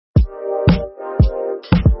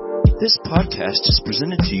This podcast is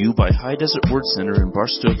presented to you by High Desert Word Center in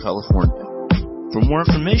Barstow, California. For more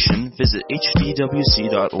information, visit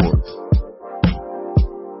hdwc.org.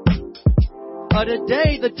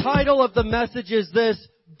 Today, the title of the message is this: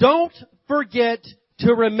 Don't forget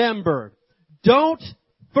to remember. Don't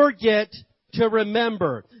forget to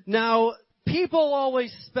remember. Now, people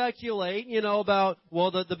always speculate, about,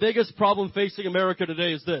 the biggest problem facing America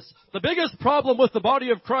today is this. The biggest problem with the body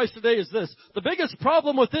of Christ today is this. The biggest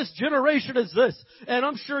problem with this generation is this. And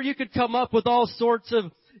I'm sure you could come up with all sorts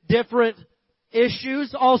of different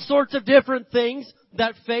issues, all sorts of different things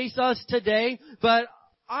that face us today. But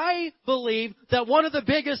I believe that one of the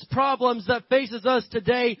biggest problems that faces us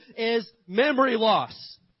today is memory loss.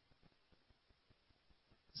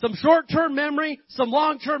 Some short-term memory, some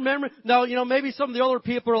long-term memory. Now, maybe some of the older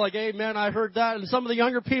people are like, hey, man, I heard that. And some of the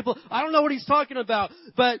younger people, I don't know what he's talking about.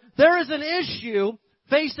 But there is an issue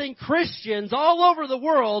facing Christians all over the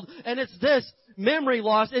world, and it's this: memory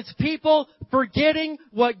loss. It's people forgetting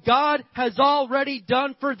what God has already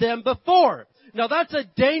done for them before. Now, that's a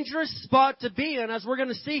dangerous spot to be in, as we're going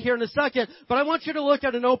to see here in a second. But I want you to look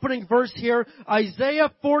at an opening verse here, Isaiah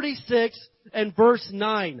 46 and verse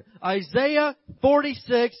 9. Isaiah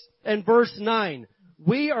 46 and verse 9.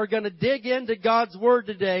 We are going to dig into God's Word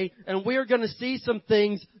today, and we are going to see some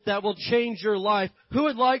things that will change your life. Who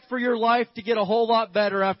would like for your life to get a whole lot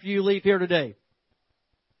better after you leave here today?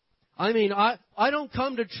 I don't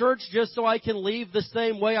come to church just so I can leave the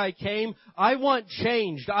same way I came. I want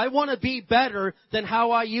changed. I want to be better than how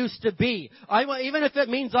I used to be. Even if it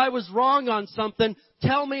means I was wrong on something,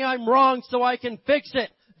 tell me I'm wrong so I can fix it.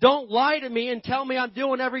 Don't lie to me and tell me I'm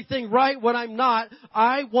doing everything right when I'm not.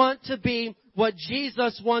 I want to be what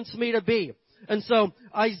Jesus wants me to be. And so,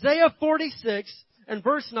 Isaiah 46 and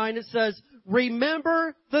verse 9, it says,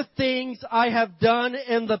 "Remember the things I have done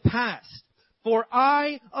in the past. For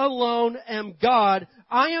I alone am God.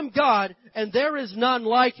 I am God, and there is none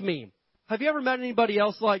like me." Have you ever met anybody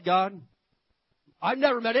else like God? I've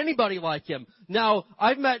never met anybody like Him. Now,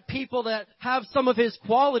 I've met people that have some of His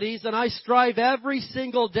qualities, and I strive every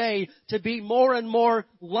single day to be more and more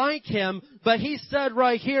like Him. But He said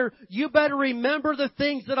right here, you better remember the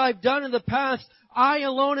things that I've done in the past. I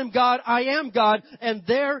alone am God. I am God, and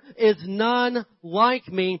there is none like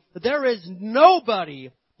me. There is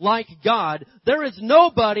nobody like God. There is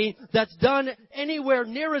nobody that's done anywhere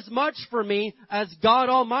near as much for me as God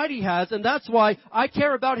Almighty has. And that's why I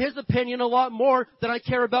care about His opinion a lot more than I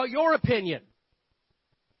care about your opinion.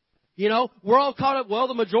 We're all caught up,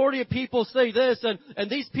 the majority of people say this, and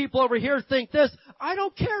these people over here think this. I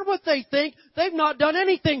don't care what they think. They've not done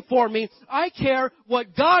anything for me. I care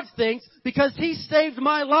what God thinks, because He saved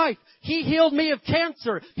my life. He healed me of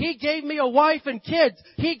cancer. He gave me a wife and kids.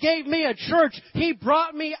 He gave me a church. He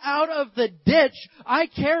brought me out of the ditch. I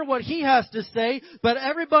care what He has to say, but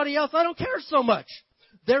everybody else, I don't care so much.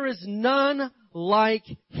 There is none like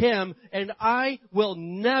Him, and I will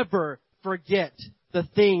never forget the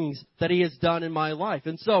things that He has done in my life.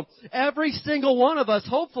 And so, every single one of us,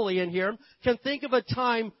 hopefully in here, can think of a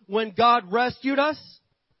time when God rescued us,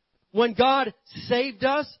 when God saved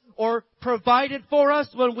us, or provided for us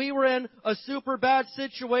when we were in a super bad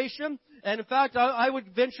situation. And in fact, I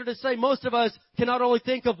would venture to say most of us can not only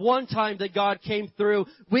think of one time that God came through,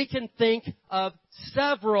 we can think of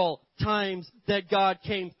several times that God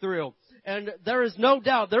came through. And there is no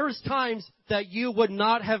doubt, there is times that you would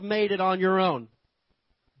not have made it on your own.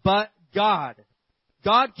 But God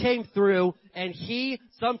came through, and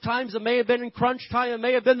sometimes it may have been in crunch time, it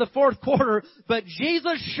may have been the fourth quarter, but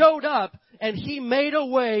Jesus showed up, and He made a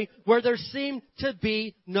way where there seemed to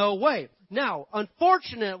be no way. Now,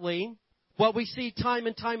 unfortunately, what we see time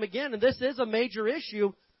and time again, and this is a major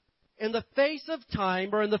issue, in the face of time,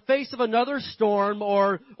 or in the face of another storm,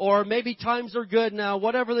 or maybe times are good now,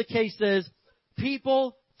 whatever the case is,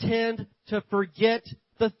 people tend to forget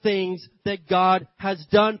the things that God has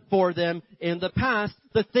done for them in the past,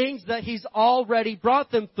 the things that He's already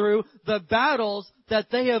brought them through, the battles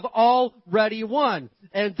that they have already won.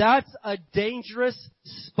 And that's a dangerous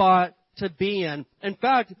spot to be in. In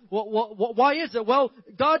fact, why is it? Well,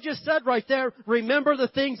 God just said right there, remember the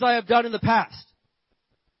things I have done in the past.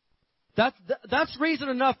 That's reason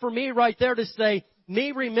enough for me right there to say,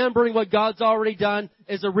 me remembering what God's already done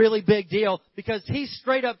is a really big deal, because He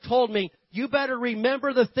straight up told me, you better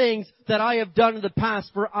remember the things that I have done in the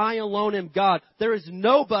past, for I alone am God. There is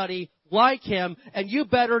nobody like Him, and you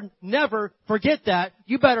better never forget that.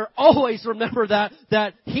 You better always remember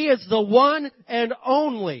that He is the one and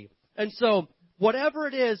only. And so, whatever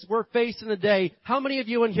it is we're facing today, how many of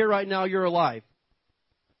you in here right now, you're alive?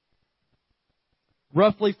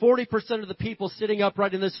 Roughly 40% of the people sitting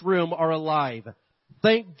upright in this room are alive.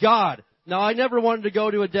 Thank God. Now, I never wanted to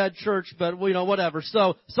go to a dead church, but, whatever.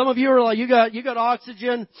 So, some of you are like, you got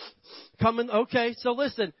oxygen coming. Okay, so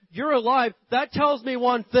listen, you're alive. That tells me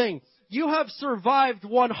one thing. You have survived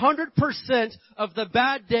 100% of the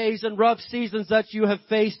bad days and rough seasons that you have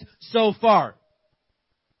faced so far.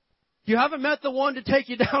 You haven't met the one to take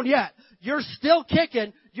you down yet. You're still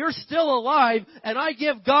kicking. You're still alive. And I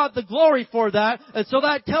give God the glory for that. And so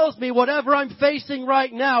that tells me whatever I'm facing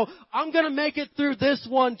right now, I'm going to make it through this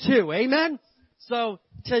one too. Amen? So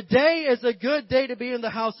today is a good day to be in the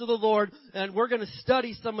house of the Lord. And we're going to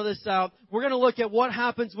study some of this out. We're going to look at what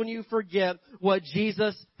happens when you forget what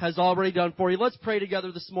Jesus has already done for you. Let's pray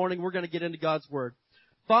together this morning. We're going to get into God's Word.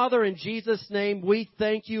 Father, in Jesus' name, we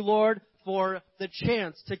thank you, Lord, for the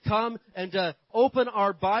chance to come and to open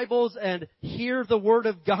our Bibles and hear the Word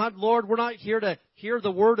of God. Lord, we're not here to hear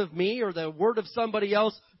the word of me or the word of somebody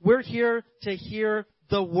else. We're here to hear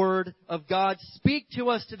the Word of God. Speak to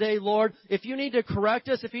us today, Lord. If you need to correct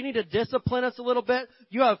us, if you need to discipline us a little bit,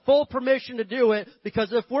 you have full permission to do it,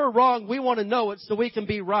 because if we're wrong, we want to know it so we can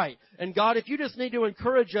be right. And God, if you just need to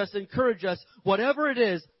encourage us. Whatever it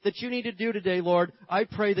is that you need to do today, Lord, I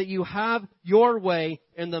pray that you have your way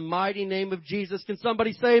in the mighty name of Jesus. Can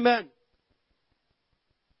somebody say amen?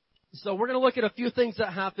 So we're going to look at a few things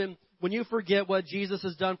that happen when you forget what Jesus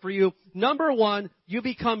has done for you. Number one, you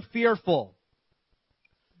become fearful.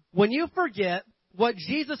 When you forget what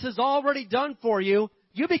Jesus has already done for you,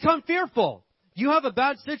 you become fearful. You have a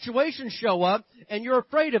bad situation show up, and you're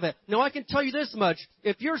afraid of it. Now, I can tell you this much.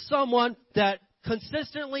 If you're someone that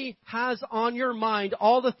consistently has on your mind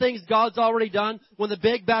all the things God's already done, when the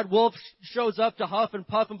big bad wolf shows up to huff and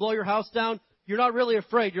puff and blow your house down, you're not really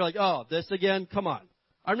afraid. You're like, oh, this again? Come on.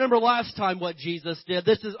 I remember last time what Jesus did.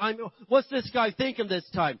 What's this guy thinking this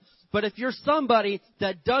time? But if you're somebody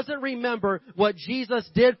that doesn't remember what Jesus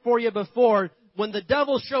did for you before, when the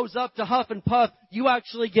devil shows up to huff and puff, you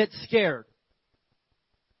actually get scared.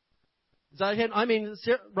 Is that him? I mean,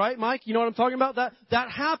 right, Mike? You know what I'm talking about?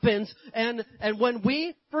 That happens, and when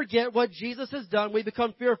we forget what Jesus has done, we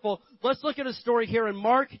become fearful. Let's look at a story here in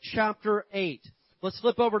Mark chapter 8. Let's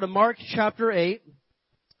flip over to Mark chapter 8,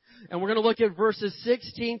 and we're going to look at verses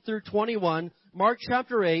 16 through 21. Mark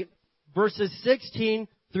chapter 8, verses 16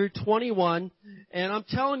 through 21. And I'm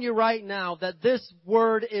telling you right now that this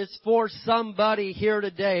word is for somebody here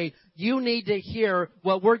today. You need to hear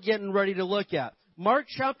what we're getting ready to look at. Mark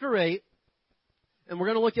chapter 8, and we're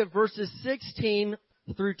going to look at verses 16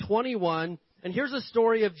 through 21. And here's a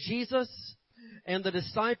story of Jesus and the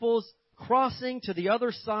disciples crossing to the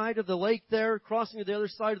other side of the lake there, crossing to the other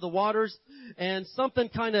side of the waters. And something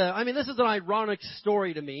this is an ironic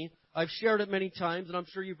story to me. I've shared it many times, and I'm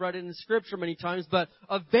sure you've read it in Scripture many times, but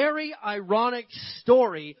a very ironic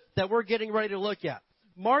story that we're getting ready to look at.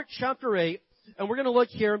 Mark chapter 8, and we're going to look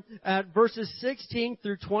here at verses 16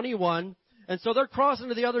 through 21. And so they're crossing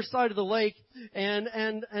to the other side of the lake, and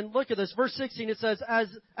look at this. Verse 16, it says, "As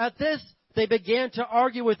at this they began to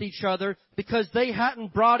argue with each other because they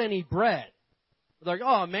hadn't brought any bread." They're like,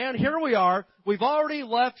 oh man, here we are. We've already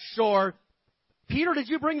left shore. Peter, did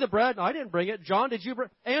you bring the bread? No, I didn't bring it. John, did you bring?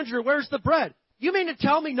 Andrew, where's the bread? You mean to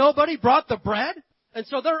tell me nobody brought the bread? And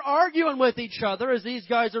so they're arguing with each other, as these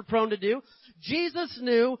guys are prone to do. Jesus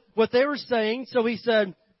knew what they were saying, so he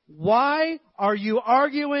said, "Why are you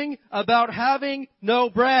arguing about having no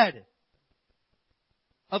bread?"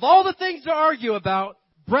 Of all the things to argue about,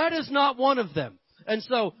 bread is not one of them. And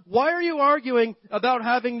so, why are you arguing about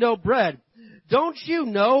having no bread? Don't you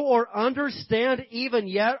know or understand even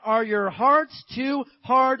yet? Are your hearts too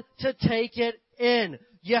hard to take it in?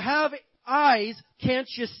 You have eyes, can't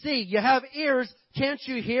you see? You have ears, can't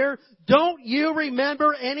you hear? Don't you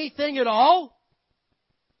remember anything at all?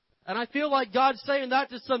 And I feel like God's saying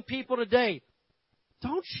that to some people today.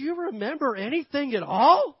 Don't you remember anything at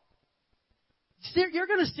all? You're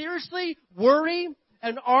going to seriously worry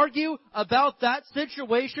and argue about that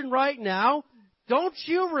situation right now? Don't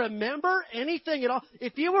you remember anything at all?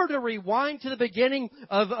 If you were to rewind to the beginning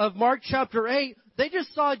of Mark chapter 8, they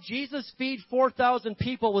just saw Jesus feed 4,000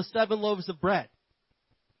 people with 7 loaves of bread.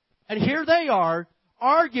 And here they are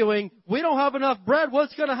arguing, we don't have enough bread.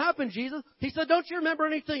 What's going to happen, Jesus? He said, don't you remember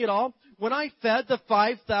anything at all? When I fed the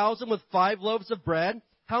 5,000 with 5 loaves of bread,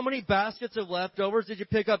 how many baskets of leftovers did you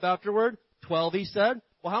pick up afterward? 12, he said.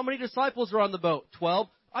 Well, how many disciples were on the boat? 12.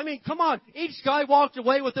 I mean, come on. Each guy walked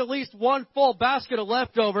away with at least one full basket of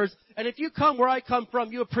leftovers. And if you come where I come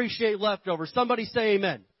from, you appreciate leftovers. Somebody say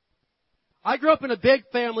amen. I grew up in a big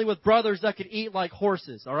family with brothers that could eat like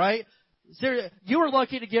horses, all right? You were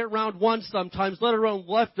lucky to get round one sometimes, let alone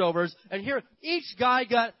leftovers. And here, each guy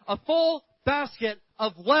got a full basket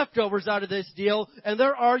of leftovers out of this deal, and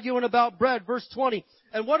they're arguing about bread. Verse 20.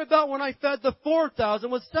 And what about when I fed the 4,000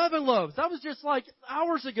 with 7 loaves? That was just like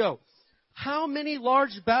hours ago. How many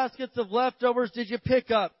large baskets of leftovers did you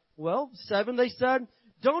pick up? Well, 7, they said.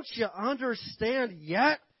 Don't you understand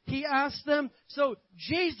yet? He asked them. So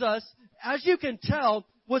Jesus, as you can tell,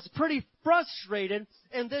 was pretty frustrated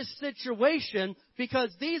in this situation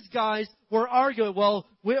because these guys were arguing, well,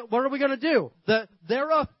 what are we going to do?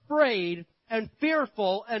 They're afraid and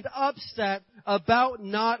fearful and upset about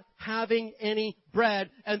not having any bread.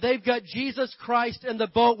 And they've got Jesus Christ in the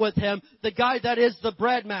boat with him, the guy that is the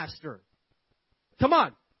bread master. Come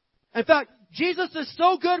on. In fact, Jesus is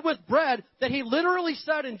so good with bread that he literally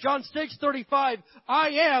said in John 6:35, I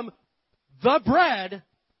am the bread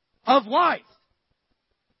of life.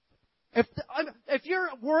 If you're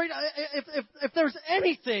worried, if there's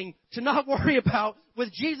anything to not worry about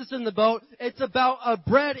with Jesus in the boat, it's about a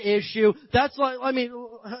bread issue. That's like,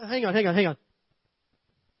 hang on.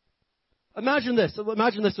 Imagine this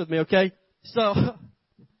with me, okay? So,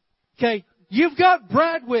 okay, you've got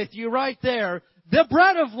bread with you right there, the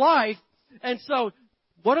bread of life, and so,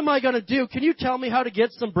 what am I going to do? Can you tell me how to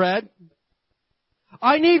get some bread?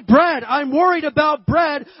 I need bread. I'm worried about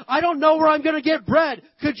bread. I don't know where I'm going to get bread.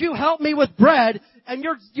 Could you help me with bread? And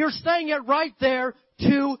you're saying it right there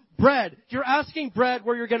to bread. You're asking bread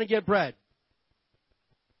where you're going to get bread.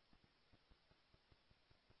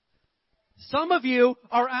 Some of you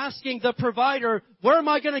are asking the provider, where am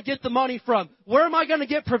I going to get the money from? Where am I going to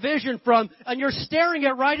get provision from? And you're staring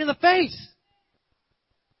it right in the face.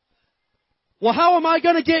 Well, how am I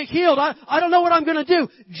going to get healed? I don't know what I'm going to do.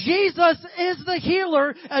 Jesus is the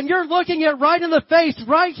healer, and you're looking it right in the face,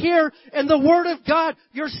 right here in the Word of God.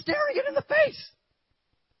 You're staring it in the face.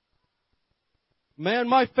 Man,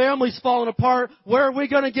 my family's falling apart. Where are we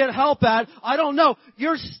going to get help at? I don't know.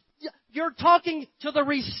 You're talking to the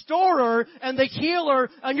restorer and the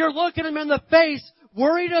healer, and you're looking him in the face,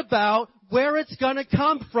 worried about where it's going to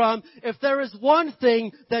come from. If there is one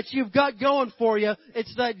thing that you've got going for you,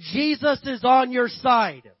 it's that Jesus is on your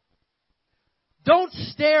side. Don't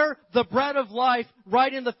stare the bread of life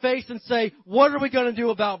right in the face and say, what are we going to do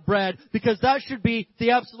about bread? Because that should be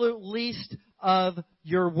the absolute least of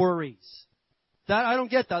your worries. I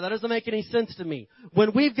don't get that. That doesn't make any sense to me.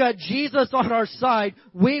 When we've got Jesus on our side,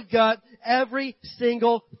 we've got every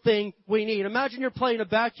single thing we need. Imagine you're playing a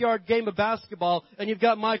backyard game of basketball and you've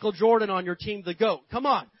got Michael Jordan on your team, the GOAT. Come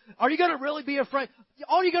on. Are you going to really be afraid?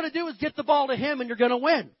 All you got to do is get the ball to him and you're going to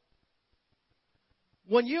win.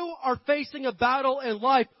 When you are facing a battle in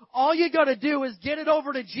life, all you got to do is get it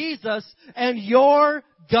over to Jesus and you're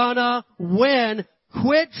gonna win.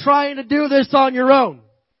 Quit trying to do this on your own.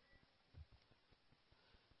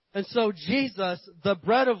 And so Jesus, the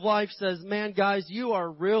bread of life, says, man, guys, you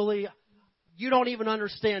don't even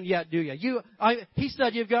understand yet, do you? He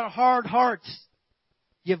said you've got hard hearts.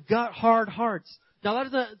 You've got hard hearts. Now,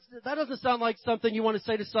 that doesn't sound like something you want to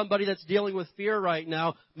say to somebody that's dealing with fear right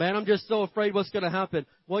now. Man, I'm just so afraid what's going to happen.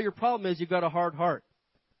 Well, your problem is you've got a hard heart.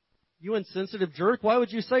 You insensitive jerk, why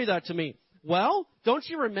would you say that to me? Well, don't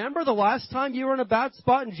you remember the last time you were in a bad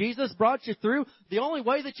spot and Jesus brought you through? The only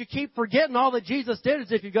way that you keep forgetting all that Jesus did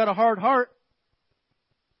is if you've got a hard heart.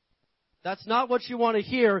 That's not what you want to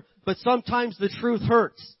hear, but sometimes the truth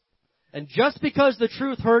hurts. And just because the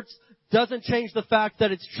truth hurts doesn't change the fact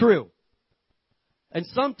that it's true. And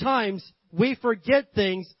sometimes we forget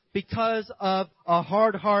things because of a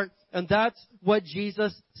hard heart, and that's what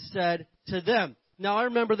Jesus said to them. Now, I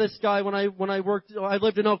remember this guy when I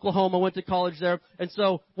lived in Oklahoma, went to college there, and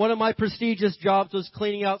so one of my prestigious jobs was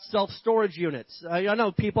cleaning out self-storage units. I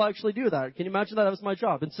know people actually do that. Can you imagine that? That was my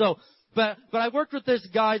job. And so, but I worked with this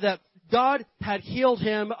guy that God had healed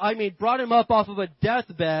him, brought him up off of a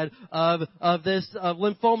deathbed of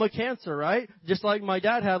lymphoma cancer, right? Just like my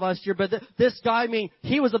dad had last year. But this guy,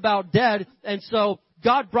 he was about dead, and so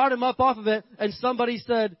God brought him up off of it, and somebody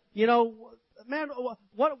said, man,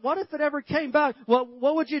 what if it ever came back? What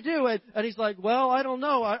would you do? And he's like, well, I don't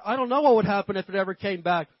know. I don't know what would happen if it ever came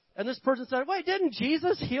back. And this person said, wait, didn't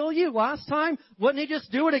Jesus heal you last time? Wouldn't he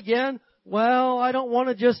just do it again? Well, I don't want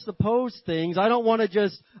to just suppose things. I don't want to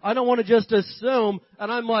just assume.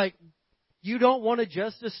 And I'm like, you don't want to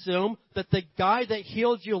just assume that the guy that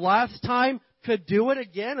healed you last time could do it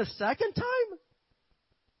again a second time?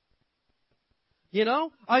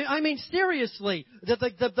 Seriously,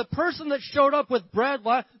 the person that showed up with bread,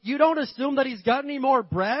 you don't assume that he's got any more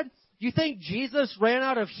bread? You think Jesus ran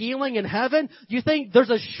out of healing in heaven? You think there's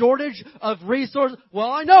a shortage of resources?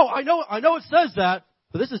 Well, I know it says that.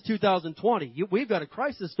 But this is 2020. We've got a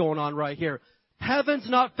crisis going on right here. Heaven's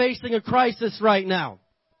not facing a crisis right now.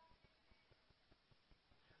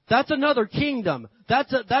 That's another kingdom.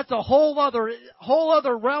 That's a whole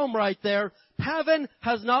other realm right there. Heaven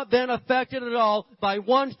has not been affected at all by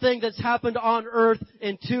one thing that's happened on earth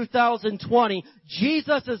in 2020.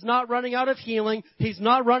 Jesus is not running out of healing. He's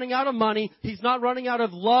not running out of money. He's not running out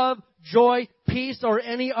of love, joy, peace, or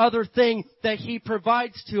any other thing that He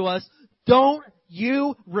provides to us. Don't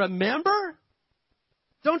you remember?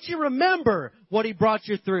 Don't you remember what He brought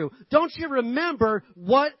you through? Don't you remember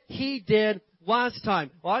what He did last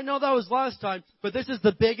time? Well, I know that was last time, but this is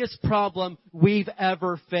the biggest problem we've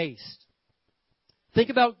ever faced. Think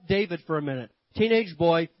about David for a minute. Teenage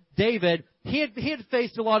boy, David, he had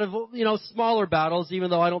faced a lot of, smaller battles, even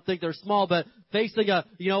though I don't think they're small, but facing a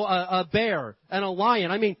bear and a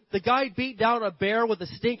lion. I mean, the guy beat down a bear with a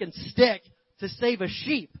stinking stick to save a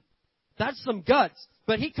sheep. That's some guts.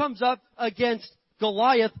 But he comes up against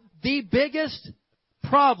Goliath, the biggest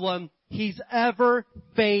problem he's ever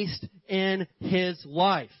faced in his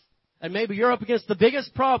life. And maybe you're up against the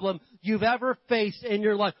biggest problem you've ever faced in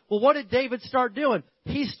your life. Well, what did David start doing?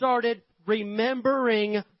 He started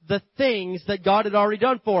remembering the things that God had already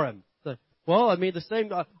done for him. The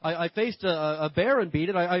same. I faced a bear and beat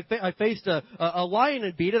it. I faced a lion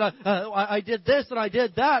and beat it. I did this and I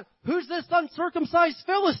did that. Who's this uncircumcised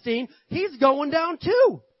Philistine? He's going down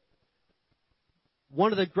too.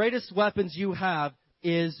 One of the greatest weapons you have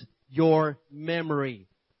is your memory.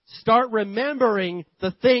 Start remembering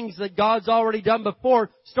the things that God's already done before.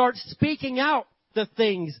 Start speaking out the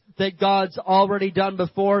things that God's already done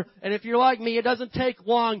before. And if you're like me, it doesn't take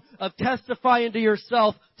long of testifying to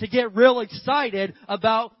yourself to get real excited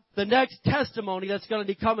about the next testimony that's going to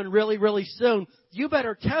be coming really, really soon. You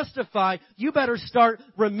better testify. You better start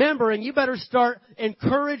remembering. You better start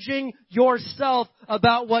encouraging yourself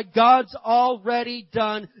about what God's already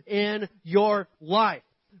done in your life.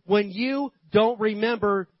 When you don't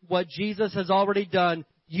remember what Jesus has already done,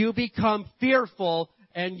 you become fearful,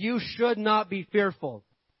 and you should not be fearful.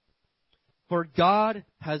 For God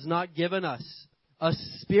has not given us a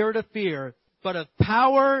spirit of fear, but of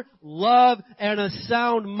power, love, and a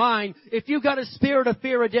sound mind. If you got a spirit of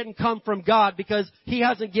fear, it didn't come from God, because He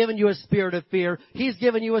hasn't given you a spirit of fear. He's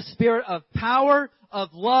given you a spirit of power, of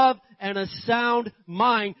love, and a sound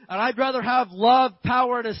mind. And I'd rather have love,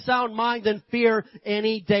 power, and a sound mind than fear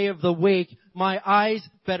any day of the week. My eyes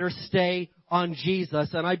better stay on Jesus,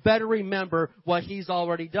 and I better remember what He's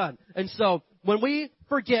already done. And so, when we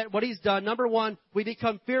forget what He's done, number one, we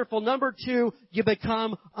become fearful. Number two, you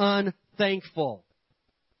become unthankful.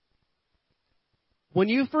 When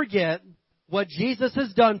you forget what Jesus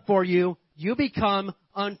has done for you, you become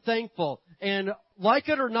unthankful. And like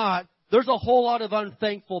it or not, there's a whole lot of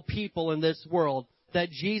unthankful people in this world that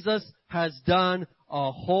Jesus has done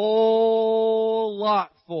a whole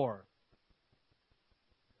lot for.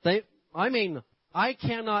 I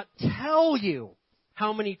cannot tell you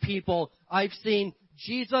how many people I've seen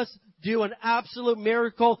Jesus do an absolute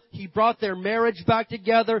miracle. He brought their marriage back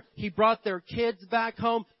together. He brought their kids back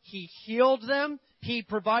home. He healed them. He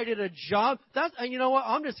provided a job. And you know what?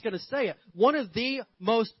 I'm just going to say it. One of the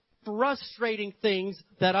most frustrating things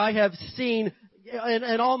that I have seen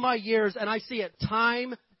in all my years, and I see it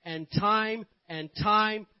time and time and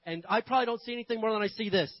time, and I probably don't see anything more than I see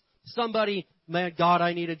this. Somebody, man, God,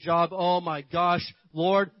 I need a job. Oh my gosh,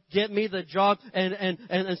 Lord, get me the job. And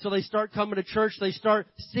so they start coming to church. They start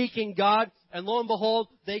seeking God. And lo and behold,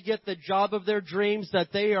 they get the job of their dreams that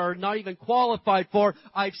they are not even qualified for.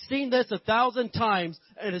 I've seen this 1,000 times.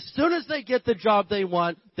 And as soon as they get the job they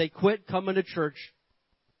want, they quit coming to church.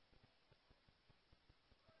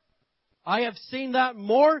 I have seen that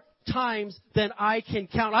more times than I can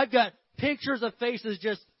count. I've got pictures of faces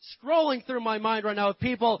just scrolling through my mind right now of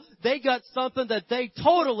people, they got something that they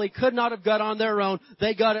totally could not have got on their own.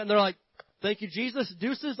 They got it and they're like, thank you, Jesus.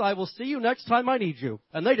 Deuces, I will see you next time I need you.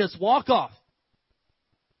 And they just walk off.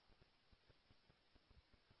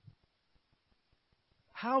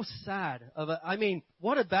 How sad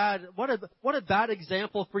what a bad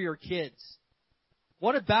example for your kids.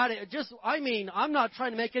 I'm not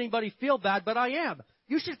trying to make anybody feel bad, but I am.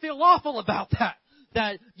 You should feel awful about that.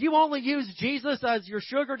 That you only use Jesus as your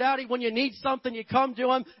sugar daddy when you need something, you come to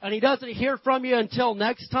Him, and He doesn't hear from you until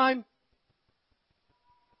next time.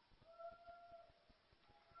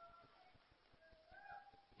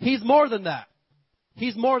 He's more than that.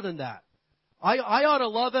 He's more than that. I ought to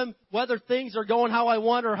love Him whether things are going how I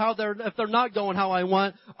want or if they're not going how I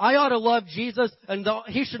want. I ought to love Jesus, and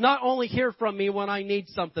He should not only hear from me when I need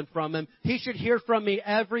something from Him. He should hear from me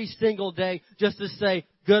every single day just to say,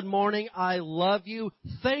 good morning, I love you,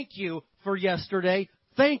 thank you for yesterday,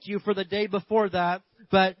 thank you for the day before that.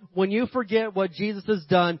 But when you forget what Jesus has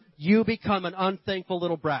done, you become an unthankful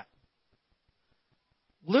little brat.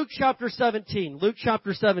 Luke chapter 17. Luke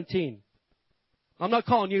chapter 17. I'm not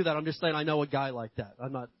calling you that. I'm just saying I know a guy like that.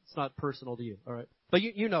 It's not personal to you. All right. But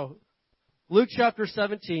you know. Luke chapter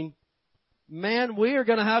 17. Man, we are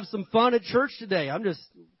going to have some fun at church today.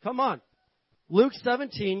 Come on. Luke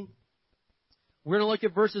 17. We're going to look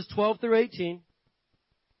at verses 12 through 18.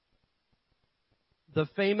 The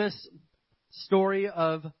famous story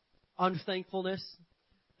of unthankfulness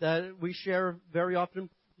that we share very often.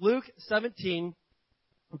 Luke 17,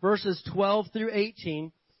 verses 12 through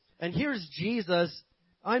 18. And here's Jesus,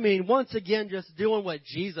 once again, just doing what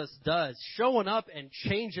Jesus does, showing up and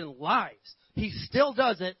changing lives. He still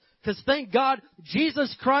does it, because thank God,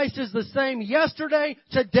 Jesus Christ is the same yesterday,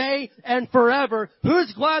 today, and forever.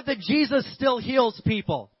 Who's glad that Jesus still heals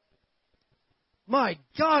people? My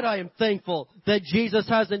God, I am thankful that Jesus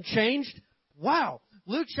hasn't changed. Wow.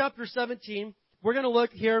 Luke chapter 17, we're going to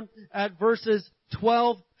look here at verses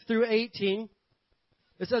 12 through 18.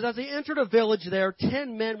 It says, as he entered a village there,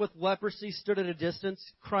 10 men with leprosy stood at a distance,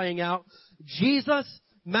 crying out, Jesus,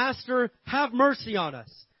 Master, have mercy on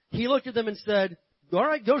us. He looked at them and said, all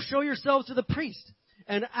right, go show yourselves to the priest.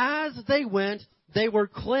 And as they went, they were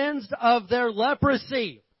cleansed of their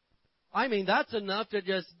leprosy. That's enough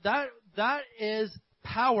to that is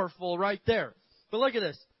powerful right there. But look at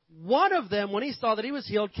this. One of them, when he saw that he was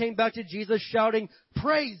healed, came back to Jesus shouting,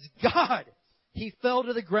 praise God. He fell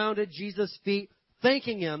to the ground at Jesus' feet,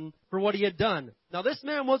 thanking him for what he had done. Now this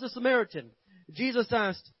man was a Samaritan. Jesus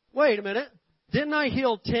asked, wait a minute, didn't I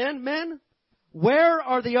heal 10 men? Where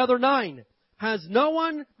are the other 9? Has no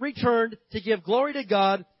one returned to give glory to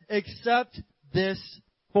God except this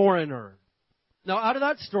foreigner? Now out of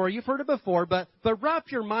that story, you've heard it before, but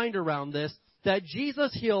wrap your mind around this, that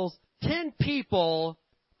Jesus heals 10 people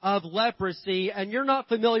of leprosy, and you're not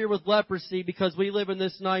familiar with leprosy because we live in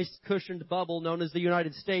this nice cushioned bubble known as the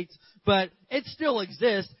United States, but it still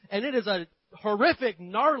exists, and it is a horrific,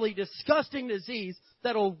 gnarly, disgusting disease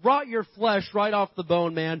that'll rot your flesh right off the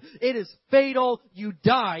bone, man. It is fatal. You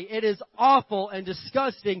die. It is awful and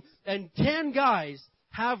disgusting, and 10 guys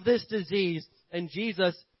have this disease, and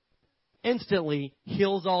Jesus instantly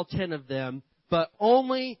heals all 10 of them, but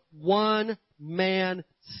only one man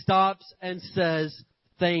stops and says,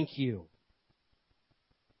 thank you.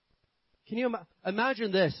 Can you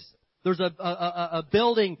imagine this? There's a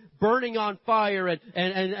building burning on fire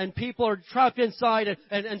and people are trapped inside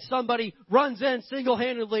and somebody runs in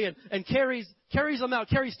single-handedly and carries them out,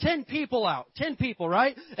 carries 10 people out. 10 people,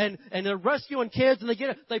 right? And they're rescuing kids and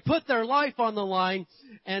they put their life on the line,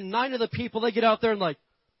 and 9 of the people, they get out there and like,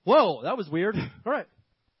 whoa, that was weird. All right.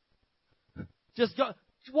 Just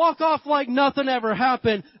walk off like nothing ever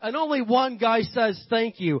happened, and only one guy says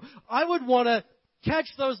thank you. I would want to catch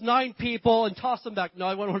those 9 people and toss them back. No,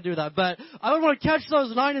 I wouldn't want to do that. But I would want to catch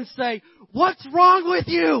those 9 and say, what's wrong with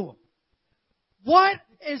you? What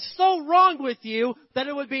is so wrong with you that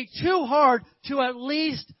it would be too hard to at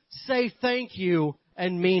least say thank you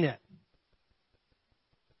and mean it?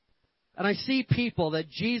 And I see people that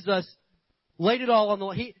Jesus laid it all on the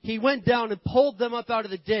line. He went down and pulled them up out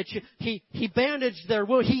of the ditch. He bandaged their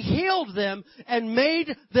wound. He healed them and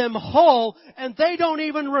made them whole, and they don't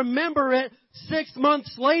even remember it 6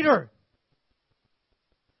 months later.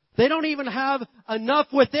 They don't even have enough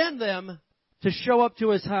within them to show up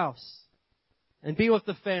to his house and be with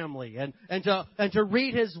the family and to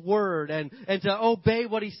read his word and to obey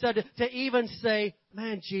what he said, to even say,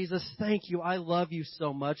 man, Jesus, thank you. I love you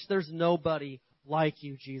so much. There's nobody like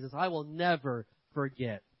you, Jesus. I will never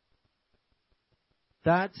forget.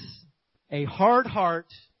 That's a hard heart,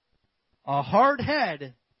 a hard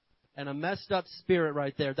head, and a messed up spirit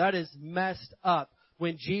right there. That is messed up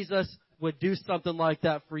when Jesus would do something like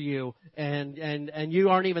that for you and you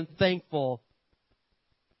aren't even thankful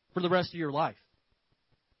for the rest of your life.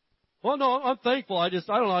 Well, no, I'm thankful. I don't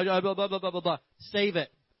know, blah, blah, blah, blah, blah, blah. Save it.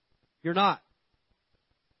 You're not.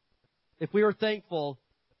 If we were thankful,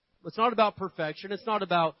 it's not about perfection. It's not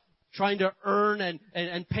about trying to earn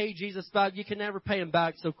and pay Jesus back. You can never pay him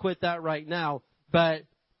back, so quit that right now. But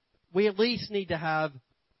we at least need to have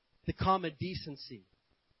the common decency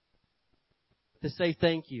to say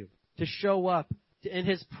thank you, to show up in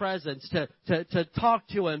his presence, to talk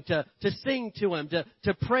to him, to sing to him,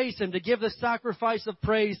 to praise him, to give the sacrifice of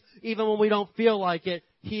praise even when we don't feel like it.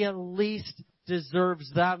 He at least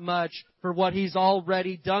deserves that much for what he's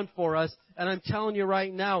already done for us. And I'm telling you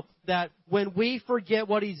right now that when we forget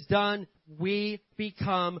what he's done, we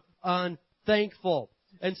become unthankful.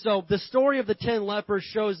 And so the story of the 10 lepers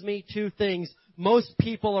shows me two things. Most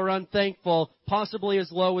people are unthankful, possibly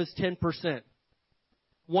as low as 10%.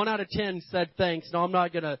 1 out of 10 said thanks. Now,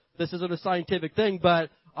 this isn't a scientific thing,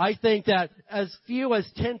 but I think that as few as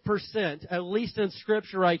 10%, at least in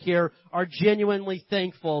Scripture right here, are genuinely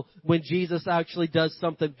thankful when Jesus actually does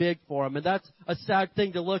something big for them. And that's a sad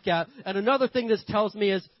thing to look at. And another thing this tells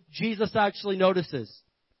me is Jesus actually notices.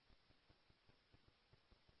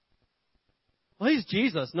 Well, he's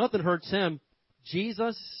Jesus. Nothing hurts him.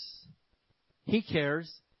 Jesus, he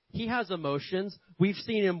cares. He has emotions. We've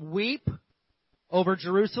seen him weep over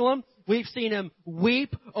Jerusalem. We've seen him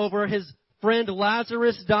weep over his friend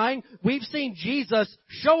Lazarus dying. We've seen Jesus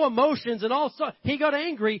show emotions, and also he got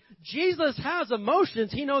angry. Jesus has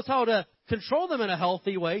emotions. He knows how to control them in a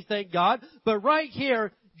healthy way, thank God. But right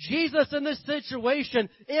here, Jesus in this situation,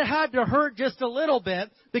 it had to hurt just a little bit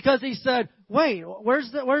because he said, wait, where's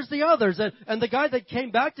the others? And the guy that came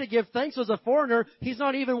back to give thanks was a foreigner. He's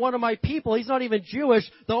not even one of my people. He's not even Jewish.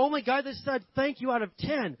 The only guy that said thank you out of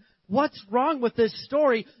 10. What's wrong with this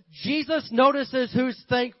story? Jesus notices who's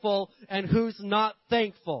thankful and who's not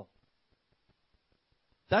thankful.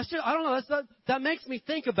 That's just, I don't know, that makes me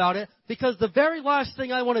think about it, because the very last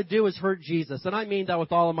thing I want to do is hurt Jesus. And I mean that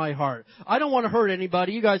with all of my heart. I don't want to hurt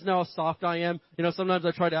anybody. You guys know how soft I am. You know, sometimes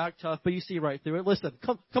I try to act tough, but you see right through it. Listen,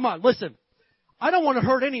 come on, listen. I don't want to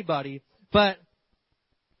hurt anybody, but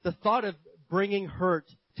the thought of bringing hurt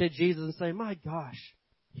to Jesus and saying, my gosh,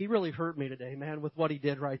 he really hurt me today, man, with what he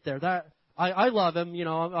did right there. That I love him, you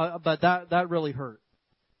know, but that really hurt.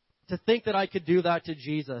 To think that I could do that to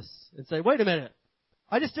Jesus and say, wait a minute,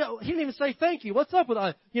 he didn't even say thank you. What's up with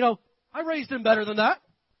I raised him better than that.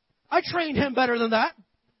 I trained him better than that.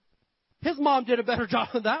 His mom did a better job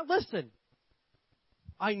than that. Listen,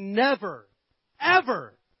 I never,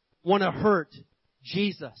 ever want to hurt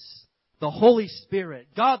Jesus, the Holy Spirit,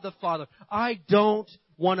 God the Father. I don't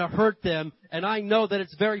want to hurt them, and I know that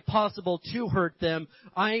it's very possible to hurt them.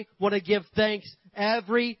 I want to give thanks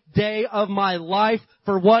every day of my life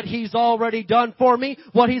for what He's already done for me,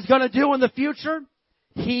 what He's going to do in the future.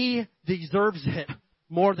 He deserves it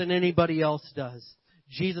more than anybody else does.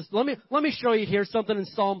 Jesus, let me show you here something in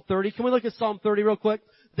Psalm 30. Can we look at Psalm 30 real quick?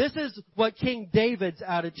 This is what King David's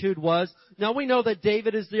attitude was. Now we know that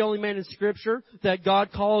David is the only man in Scripture that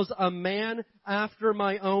God calls a man after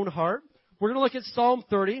my own heart. We're going to look at Psalm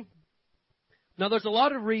 30. Now, there's a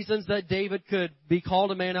lot of reasons that David could be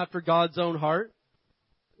called a man after God's own heart.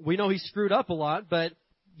 We know he screwed up a lot, but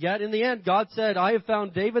yet in the end, God said, I have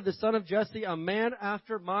found David, the son of Jesse, a man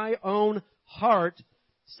after my own heart.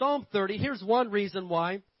 Psalm 30, here's one reason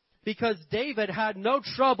why. Because David had no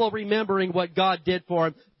trouble remembering what God did for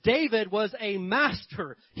him. David was a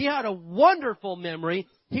master. He had a wonderful memory.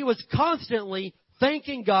 He was constantly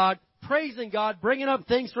thanking God, praising God, bringing up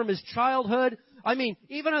things from his childhood. I mean,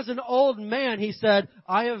 even as an old man, he said,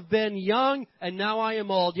 I have been young and now I am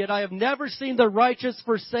old, yet I have never seen the righteous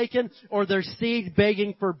forsaken or their seed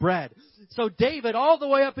begging for bread. So David, all the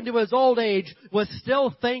way up into his old age, was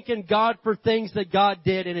still thanking God for things that God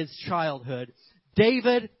did in his childhood.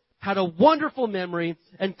 David had a wonderful memory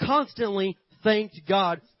and constantly thanked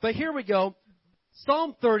God. But here we go.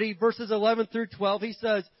 Psalm 30, verses 11 through 12, he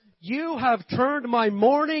says, You have turned my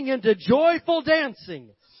mourning into joyful dancing.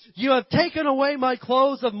 You have taken away my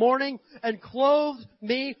clothes of mourning and clothed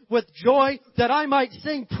me with joy, that I might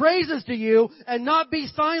sing praises to you and not be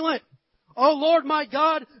silent. O Lord my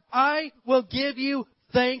God, I will give you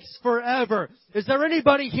thanks forever. Is there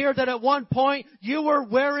anybody here that at one point you were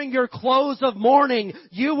wearing your clothes of mourning?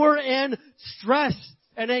 You were in stress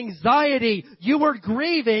and anxiety. You were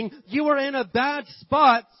grieving. You were in a bad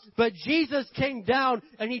spot. But Jesus came down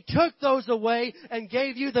and He took those away and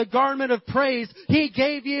gave you the garment of praise. He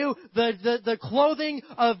gave you the clothing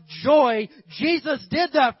of joy. Jesus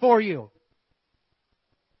did that for you.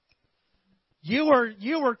 You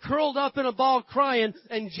were curled up in a ball crying,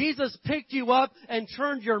 and Jesus picked you up and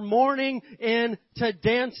turned your mourning into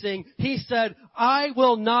dancing. He said, I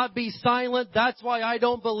will not be silent. That's why I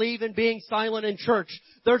don't believe in being silent in church.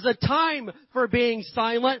 There's a time for being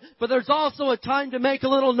silent, but there's also a time to make a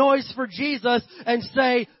little noise for Jesus and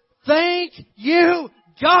say, thank you,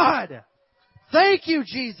 God. Thank you,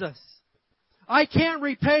 Jesus. I can't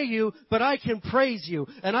repay you, but I can praise you,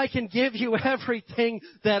 and I can give you everything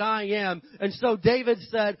that I am. And so David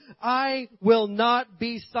said, I will not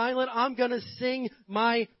be silent. I'm going to sing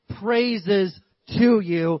my praises to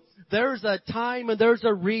you. there's a time and there's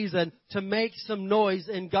a reason to make some noise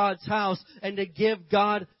in God's house and to give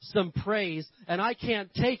God some praise. And I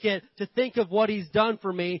can't take it to think of what He's done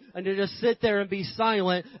for me and to just sit there and be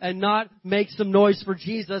silent and not make some noise for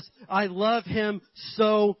Jesus. I love Him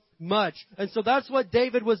so much. And so that's what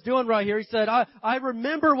David was doing right here. He said, I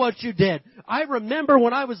remember what you did. I remember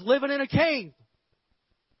when I was living in a cave.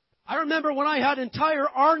 I remember when I had entire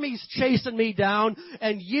armies chasing me down,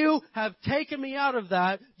 and you have taken me out of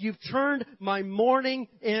that. You've turned my mourning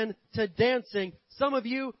into dancing. Some of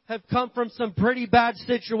you have come from some pretty bad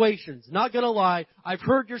situations. Not gonna lie, I've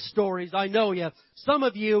heard your stories. I know you. Some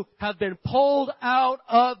of you have been pulled out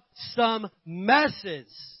of some messes.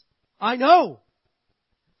 I know.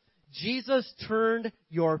 Jesus turned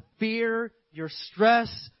your fear, your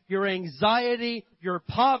stress, your anxiety, your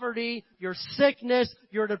poverty, your sickness,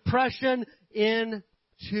 your depression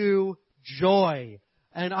into joy.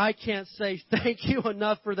 And I can't say thank you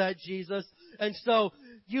enough for that, Jesus. And so,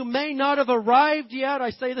 you may not have arrived yet.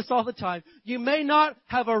 I say this all the time. You may not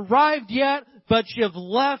have arrived yet, but you've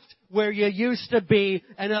left where you used to be,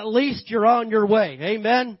 and at least you're on your way.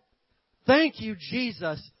 Amen? Thank you,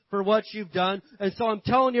 Jesus, for what you've done. And so I'm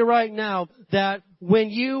telling you right now that when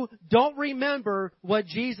you don't remember what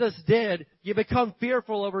Jesus did, you become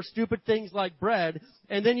fearful over stupid things like bread,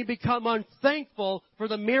 and then you become unthankful for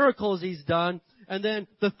the miracles He's done. And then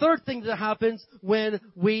the third thing that happens when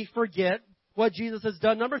we forget what Jesus has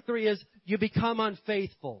done, number 3, is you become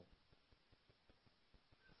unfaithful.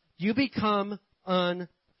 You become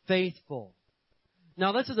unfaithful.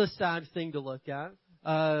 Now, this is a sad thing to look at,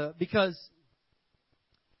 because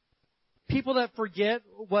people that forget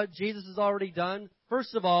what Jesus has already done,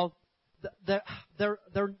 first of all, they're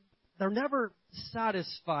never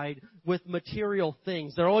satisfied with material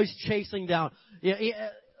things. They're always chasing down.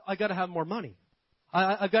 I got to have more money.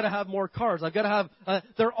 I've got to have more cars. I've got to have.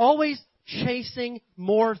 They're always chasing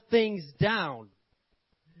more things down.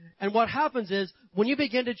 And what happens is when you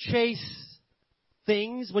begin to chase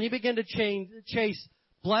things, when you begin to chase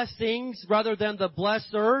blessings rather than the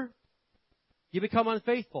blesser, you become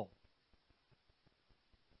unfaithful.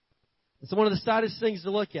 It's one of the saddest things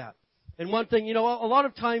to look at. And one thing, a lot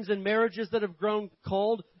of times in marriages that have grown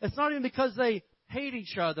cold, it's not even because they hate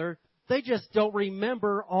each other. They just don't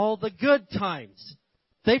remember all the good times.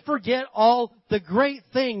 They forget all the great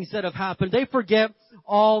things that have happened. They forget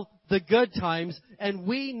all the good times. And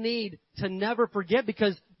we need to never forget,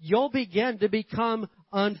 because you'll begin to become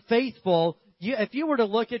unfaithful. If you were to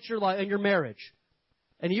look at your life and your marriage,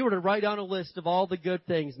 and you were to write down a list of all the good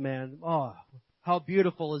things, man, how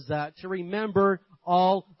beautiful is that, to remember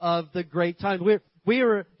all of the great times. We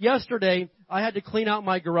were yesterday, I had to clean out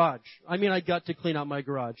my garage. I got to clean out my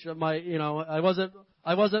garage. I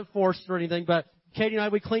wasn't forced or anything, but Katie and I,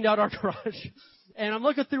 we cleaned out our garage. And I'm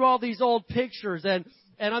looking through all these old pictures, and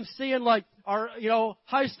I'm seeing like our,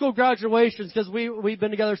 high school graduations, because we've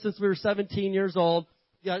been together since we were 17 years old.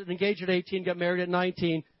 Got engaged at 18, got married at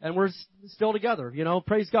 19, and we're still together.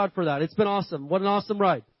 Praise God for that. It's been awesome. What an awesome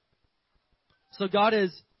ride. So God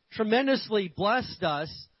has tremendously blessed us,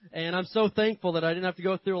 and I'm so thankful that I didn't have to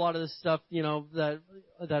go through a lot of this stuff, that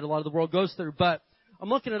a lot of the world goes through. But I'm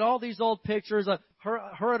looking at all these old pictures,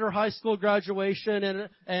 her at her high school graduation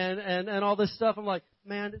and all this stuff. I'm like,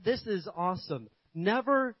 man, this is awesome.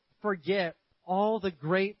 Never forget all the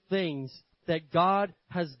great things that God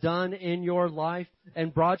has done in your life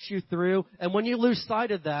and brought you through. And when you lose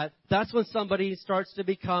sight of that, that's when somebody starts to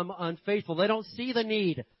become unfaithful. They don't see the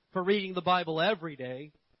need for reading the Bible every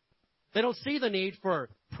day. They don't see the need for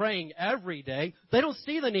praying every day. They don't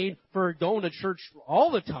see the need for going to church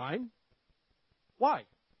all the time. Why?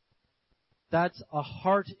 That's a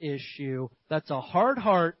heart issue. That's a hard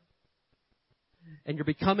heart. And you're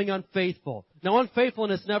becoming unfaithful. Now,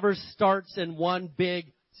 unfaithfulness never starts in one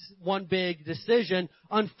big decision.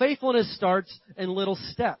 Unfaithfulness starts in little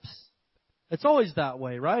steps. It's always that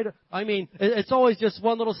way, right? It's always just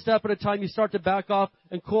one little step at a time. You start to back off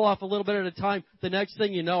and cool off a little bit at a time. The next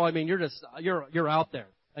thing you know, you're out there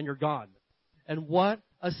and you're gone. And what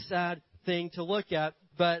a sad thing to look at.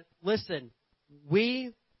 But listen,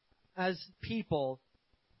 we as people,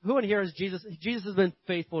 who in here is Jesus? Jesus has been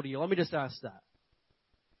faithful to you. Let me just ask that.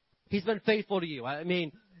 He's been faithful to you.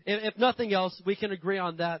 If nothing else, we can agree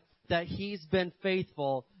on that He's been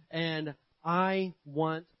faithful, and I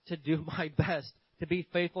want to do my best to be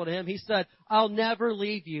faithful to Him. He said, I'll never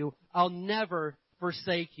leave you. I'll never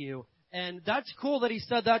forsake you. And that's cool that He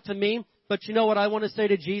said that to me. But you know what I want to say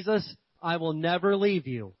to Jesus? I will never leave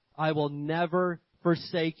you. I will never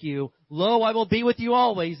forsake you. Lo, I will be with you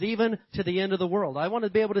always, even to the end of the world. I want to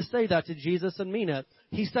be able to say that to Jesus and mean it.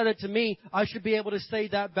 He said it to me. I should be able to say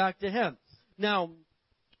that back to Him. Now,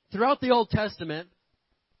 throughout the Old Testament,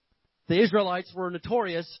 the Israelites were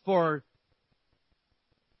notorious for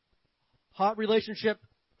hot relationship,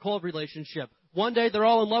 cold relationship. One day they're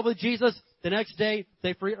all in love with Jesus. The next day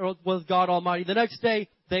with God Almighty. The next day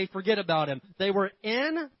they forget about Him. They were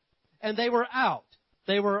in and they were out.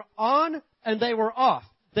 They were on and they were off.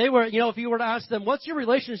 They were, if you were to ask them, what's your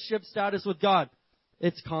relationship status with God?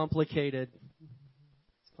 It's complicated.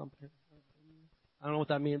 I don't know what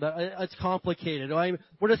that means, but it's complicated.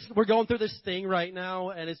 We're going through this thing right now,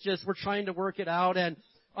 and we're trying to work it out. And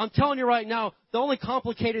I'm telling you right now, the only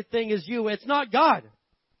complicated thing is you. It's not God.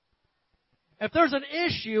 If there's an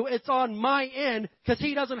issue, it's on my end because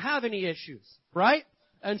He doesn't have any issues, right?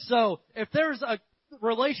 And so if there's a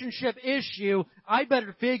relationship issue, I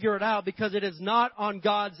better figure it out because it is not on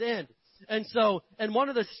God's end. And so, and one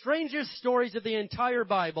of the strangest stories of the entire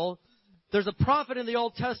Bible, there's a prophet in the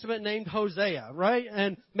Old Testament named Hosea, right?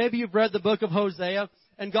 And maybe you've read the book of Hosea.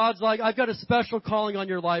 And God's like, I've got a special calling on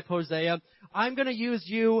your life, Hosea. I'm going to use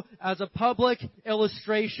you as a public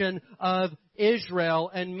illustration of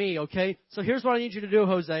Israel and me, okay? So here's what I need you to do,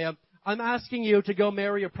 Hosea. I'm asking you to go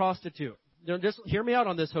marry a prostitute. Just hear me out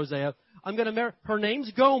on this, Hosea. I'm going to marry, her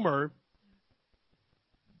name's Gomer.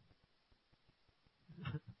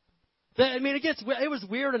 It was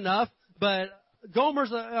weird enough, but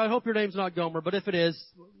I hope your name's not Gomer, but if it is,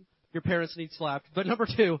 your parents need slapped. But number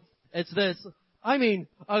two, it's this.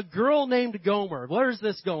 A girl named Gomer. Where's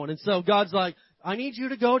this going? And so God's like, I need you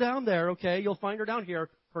to go down there, okay? You'll find her down here.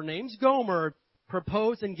 Her name's Gomer.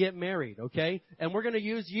 Propose and get married, okay? And we're going to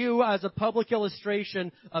use you as a public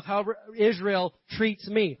illustration of how Israel treats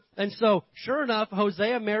me. And so, sure enough,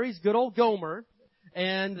 Hosea marries good old Gomer.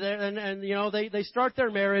 And they start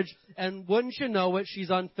their marriage, and wouldn't you know it, she's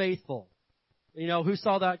unfaithful. Who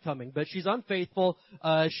saw that coming? But she's unfaithful.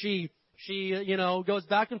 She goes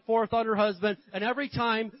back and forth on her husband, and every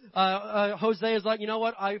time Hosea is like, you know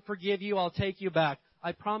what, I forgive you, I'll take you back.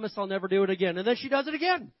 I promise I'll never do it again. And then she does it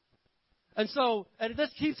again. And this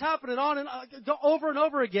keeps happening on and over and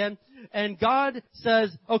over again. And God says,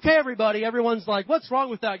 okay, everybody, everyone's like, what's wrong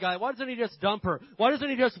with that guy? Why doesn't he just dump her? Why doesn't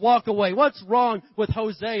he just walk away? What's wrong with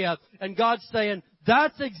Hosea? And God's saying,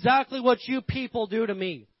 that's exactly what you people do to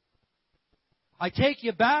me. I take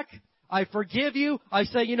you back. I forgive you. I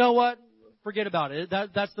say, you know what? Forget about it.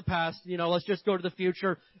 That's the past. Let's just go to the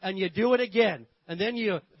future. And you do it again. And then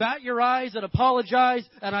you bat your eyes and apologize,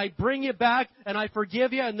 and I bring you back, and I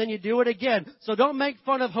forgive you, and then you do it again. So don't make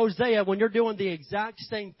fun of Hosea when you're doing the exact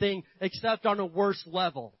same thing, except on a worse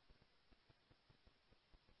level.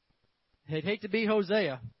 I'd hate to be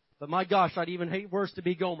Hosea, but my gosh, I'd even hate worse to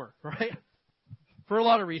be Gomer, right? For a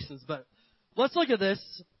lot of reasons, but let's look at this.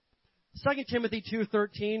 2 Timothy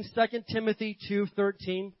 2:13, 2 Timothy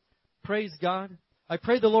 2:13. Praise God. I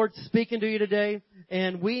pray the Lord's speaking to you today,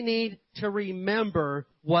 and we need to remember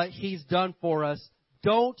what He's done for us.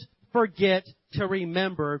 Don't forget to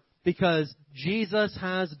remember, because Jesus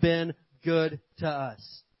has been good to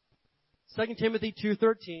us. 2 Timothy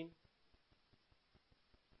 2:13.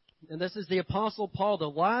 And this is the Apostle Paul, the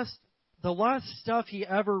last stuff he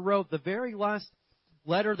ever wrote, the very last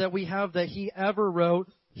letter that we have that he ever wrote.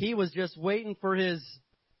 He was just waiting for his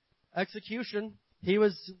execution. He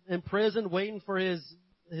was in prison waiting for his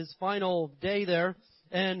final day there.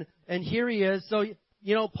 And here he is. So,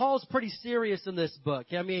 Paul's pretty serious in this book.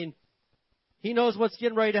 He knows what's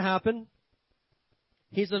getting ready to happen.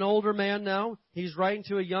 He's an older man now. He's writing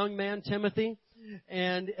to a young man, Timothy.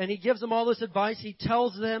 And he gives them all this advice. He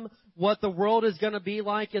tells them what the world is going to be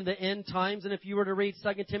like in the end times. And if you were to read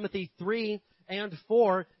 2 Timothy 3 and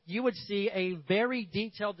 4, you would see a very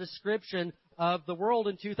detailed description of the world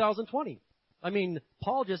in 2020.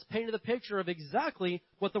 Paul just painted a picture of exactly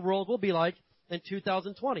what the world will be like in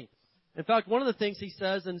 2020. In fact, one of the things he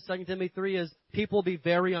says in 2 Timothy 3 is, people will be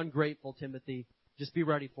very ungrateful, Timothy. Just be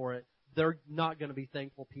ready for it. They're not going to be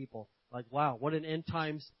thankful people. Like, wow, what an end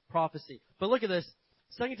times prophecy. But look at this,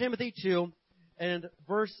 2 Timothy 2 and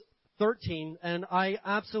verse 13. And I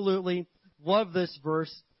absolutely love this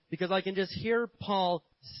verse because I can just hear Paul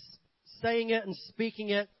saying it and speaking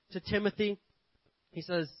it to Timothy. He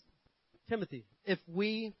says, Timothy, if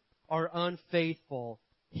we are unfaithful,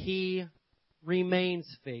 he remains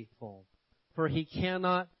faithful, for he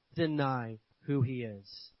cannot deny who he is.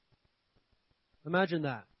 Imagine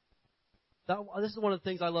that. This is one of the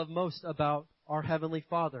things I love most about our Heavenly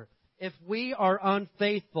Father. If we are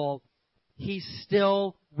unfaithful, he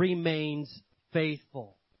still remains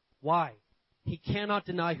faithful. Why? He cannot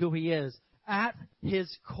deny who he is. at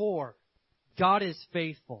His core, God is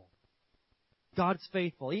faithful. God's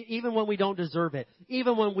faithful. Even when we don't deserve it.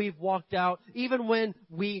 Even when we've walked out. Even when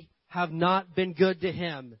we have not been good to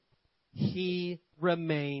Him. He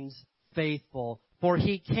remains faithful. For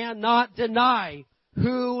He cannot deny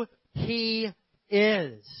who He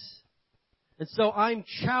is. And so I'm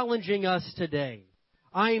challenging us today.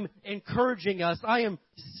 I'm encouraging us. I am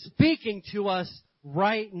speaking to us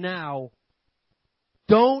right now.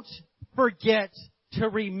 Don't forget to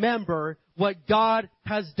remember what God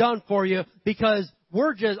has done for you, because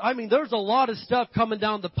there's a lot of stuff coming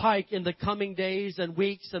down the pike in the coming days and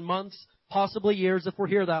weeks and months, possibly years if we're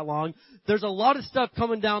here that long. There's a lot of stuff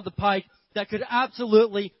coming down the pike that could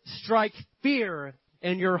absolutely strike fear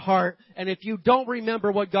in your heart. And if you don't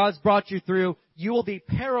remember what God's brought you through, you will be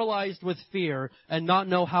paralyzed with fear and not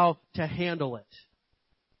know how to handle it.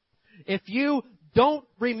 If you don't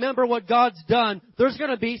remember what God's done, there's going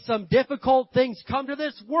to be some difficult things come to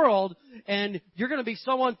this world, and you're going to be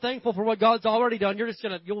so unthankful for what God's already done,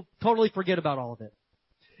 you'll totally forget about all of it.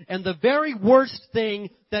 And the very worst thing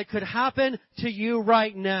that could happen to you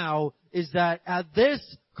right now is that at this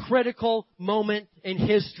critical moment in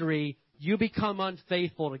history, you become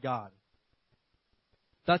unfaithful to God.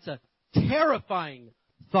 That's a terrifying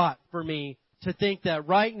thought for me, to think that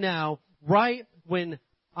right now, right when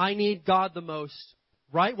I need God the most,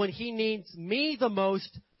 right when He needs me the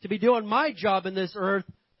most to be doing my job in this earth,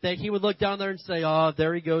 that He would look down there and say, "Oh,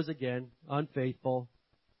 there he goes again, unfaithful.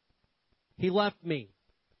 He left me.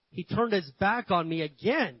 He turned His back on me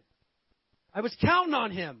again. I was counting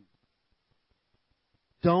on Him."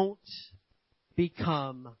 Don't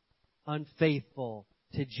become unfaithful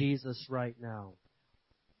to Jesus right now.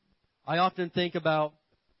 I often think about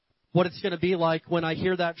what it's going to be like when I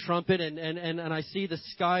hear that trumpet and I see the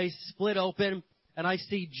sky split open and I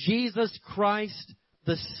see Jesus Christ,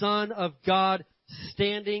 the Son of God,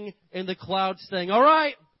 standing in the clouds saying, "All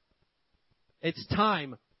right, it's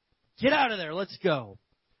time. Get out of there. Let's go."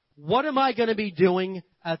 What am I going to be doing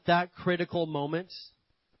at that critical moment?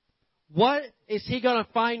 What is He going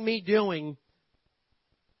to find me doing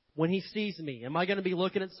when He sees me? Am I going to be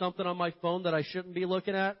looking at something on my phone that I shouldn't be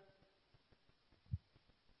looking at?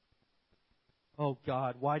 "Oh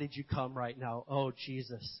God, why did you come right now? Oh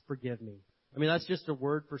Jesus, forgive me." I mean, that's just a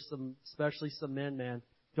word for especially some men, man.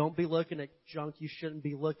 Don't be looking at junk you shouldn't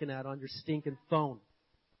be looking at on your stinking phone.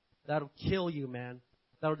 That'll kill you, man.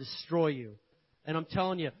 That'll destroy you. And I'm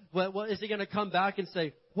telling you, what is He going to come back and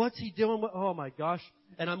say, "What's he doing? Oh my gosh."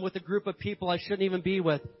 And I'm with a group of people I shouldn't even be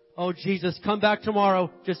with. "Oh Jesus, come back tomorrow.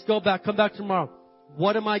 Just go back. Come back tomorrow."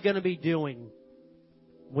 What am I going to be doing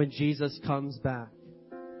when Jesus comes back?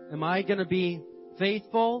 Am I going to be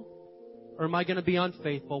faithful or am I going to be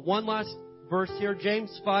unfaithful? One last verse here,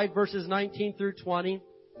 James 5 verses 19 through 20.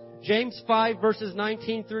 James 5 verses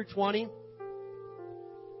 19 through 20.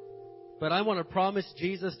 But I want to promise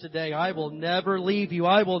Jesus today, I will never leave you.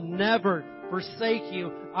 I will never forsake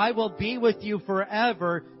you. I will be with you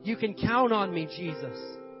forever. You can count on me, Jesus.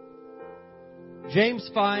 James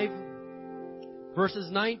 5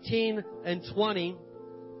 verses 19 and 20.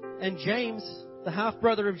 And James, the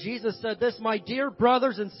half-brother of Jesus, said this, "My dear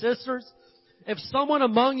brothers and sisters, if someone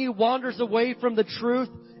among you wanders away from the truth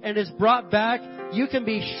and is brought back, you can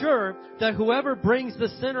be sure that whoever brings the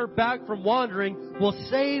sinner back from wandering will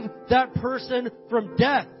save that person from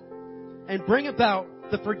death and bring about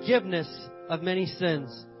the forgiveness of many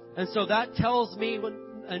sins." And so that tells me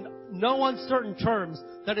in no uncertain terms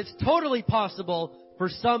that it's totally possible for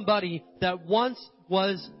somebody that once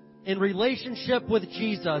was in relationship with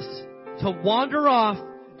Jesus to wander off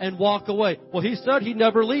and walk away. "Well, He said He'd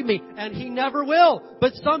never leave me," and He never will.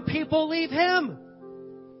 But some people leave Him.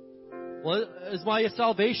 Well, is my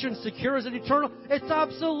salvation secure? Is it eternal? It's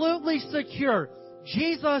absolutely secure.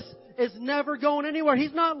 Jesus is never going anywhere.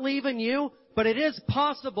 He's not leaving you, but it is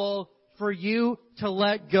possible for you to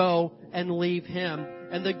let go and leave Him.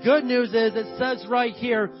 And the good news is, it says right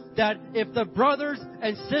here that if the brothers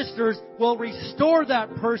and sisters will restore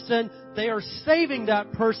that person, they are saving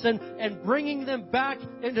that person and bringing them back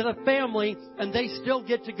into the family, and they still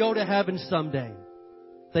get to go to heaven someday.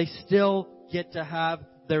 They still get to have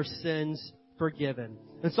their sins forgiven.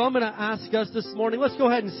 And so I'm going to ask us this morning, let's go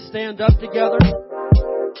ahead and stand up together.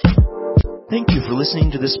 Thank you for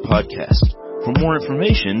listening to this podcast. For more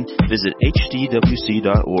information, visit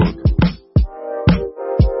hdwc.org.